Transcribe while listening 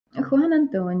Juan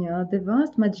Antonio, the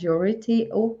vast majority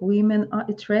of women are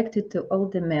attracted to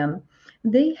older men.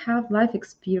 They have life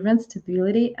experience,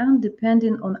 stability, and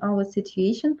depending on our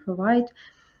situation, provide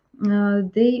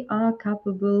they are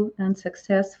capable and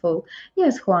successful.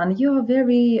 Yes, Juan, you are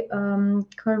very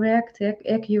correct,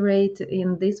 accurate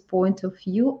in this point of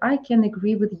view. I can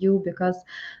agree with you because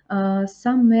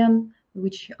some men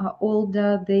which are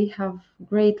older, they have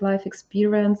great life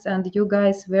experience, and you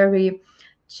guys very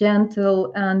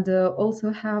gentle and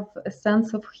also have a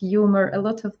sense of humor, a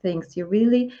lot of things. You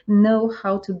really know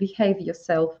how to behave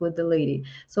yourself with the lady.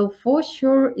 So for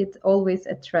sure, it always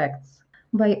attracts.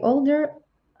 By older,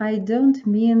 I don't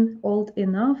mean old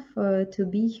enough to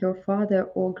be your father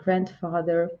or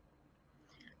grandfather.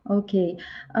 Okay.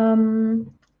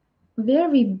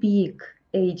 Very big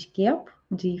age gap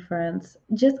difference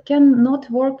just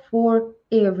cannot work for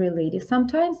every lady.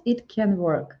 Sometimes it can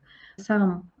work,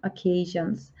 some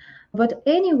occasions. But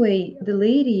anyway, the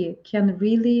lady can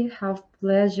really have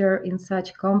pleasure in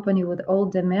such company with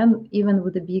older men, even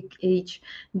with a big age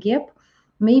gap.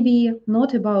 Maybe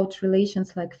not about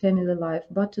relations like family life,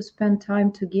 but to spend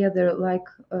time together like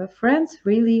friends,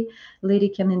 really, lady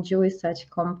can enjoy such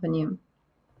company.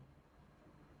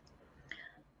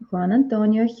 Juan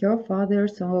Antonio, your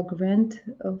father's or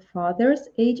grandfather's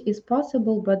age is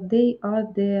possible, but they are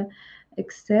the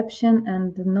exception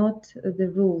and not the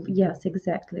rule. Yes,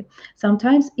 exactly.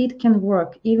 Sometimes it can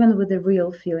work even with the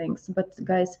real feelings, but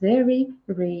guys, very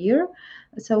rare.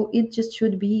 So it just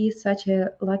should be such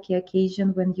a lucky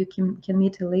occasion when you can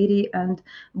meet a lady and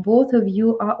both of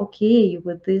you are okay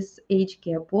with this age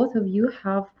gap. Both of you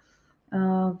have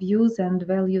views and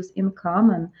values in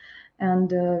common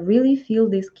and really feel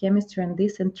this chemistry and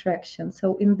this attraction.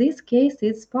 So in this case,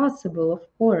 it's possible, of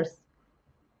course,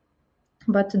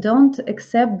 but don't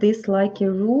accept this like a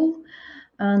rule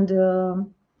and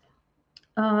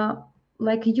uh,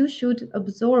 like you should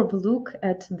absorb, look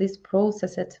at this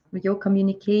process, at your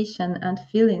communication and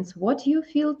feelings, what you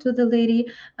feel to the lady,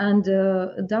 and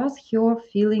does your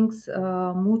feelings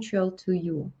mutual to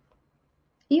you?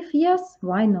 If yes,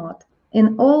 why not?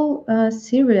 In all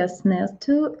seriousness,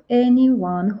 to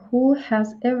anyone who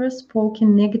has ever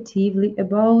spoken negatively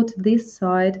about this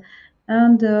side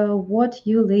and what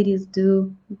you ladies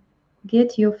do,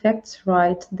 get your facts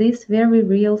right. This very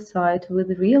real side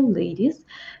with real ladies,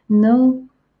 no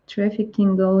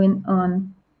trafficking going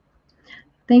on.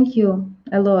 Thank you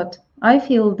a lot. I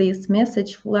feel this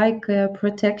message like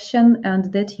protection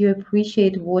and that you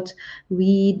appreciate what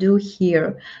we do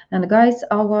here. And guys,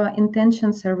 our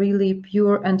intentions are really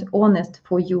pure and honest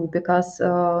for you because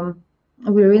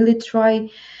we really try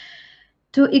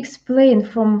to explain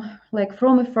from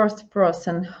a first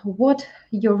person what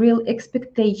your real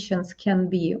expectations can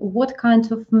be, what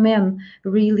kind of men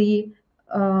really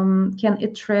can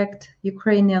attract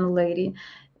Ukrainian lady.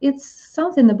 It's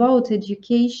something about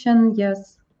education.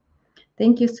 Yes,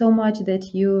 thank you so much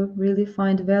that you really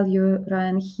find value,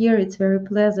 Ryan, here. It's very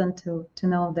pleasant to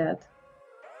know that.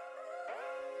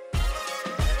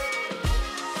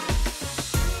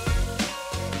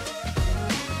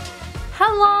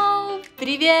 Hello!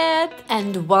 Привет!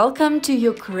 And welcome to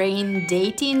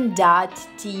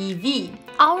UkraineDating.tv.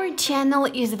 Our channel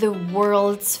is the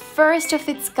world's first of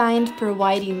its kind,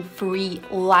 providing free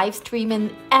live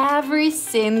streaming every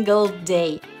single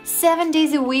day, 7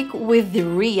 days a week with the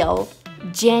real,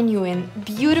 genuine,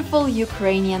 beautiful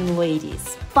Ukrainian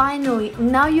ladies. Finally,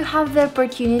 now you have the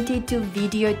opportunity to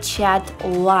video chat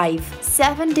live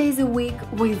 7 days a week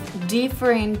with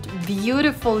different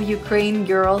beautiful Ukrainian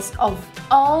girls of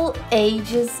all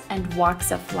ages and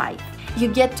walks of life. You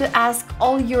get to ask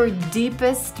all your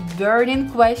deepest burning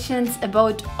questions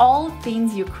about all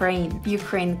things Ukraine,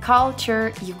 Ukraine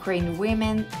culture, Ukraine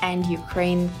women, and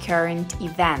Ukraine current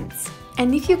events.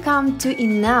 And if you come to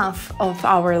enough of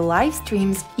our live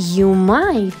streams, you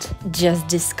might just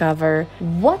discover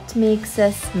what makes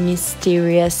us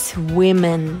mysterious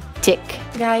women tick.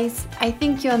 Guys, I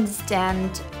think you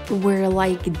understand we're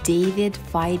like David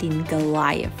fighting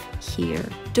Goliath here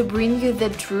to bring you the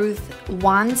truth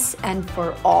once and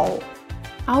for all.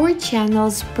 Our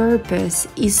channel's purpose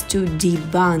is to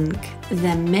debunk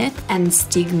the myth and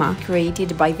stigma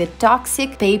created by the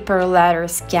toxic paper letter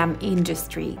scam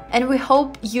industry. And we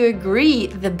hope you agree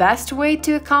the best way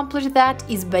to accomplish that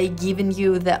is by giving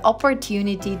you the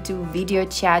opportunity to video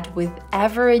chat with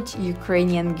average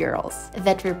Ukrainian girls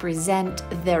that represent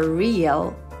the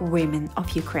real women of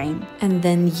Ukraine. And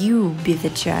then you be the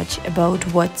judge about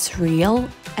what's real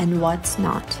and what's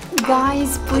not.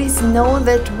 Guys, please know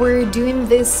that we're doing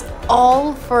this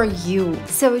all for you.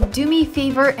 So do me a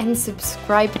favor and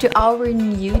subscribe to our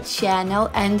new channel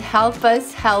and help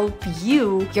us help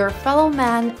you, your fellow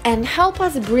man, and help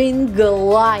us bring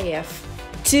Goliath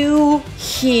to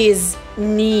his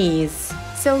knees.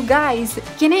 So guys,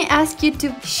 can I ask you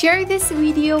to share this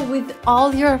video with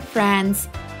all your friends?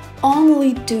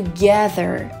 Only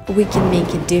together we can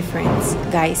make a difference,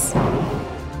 guys.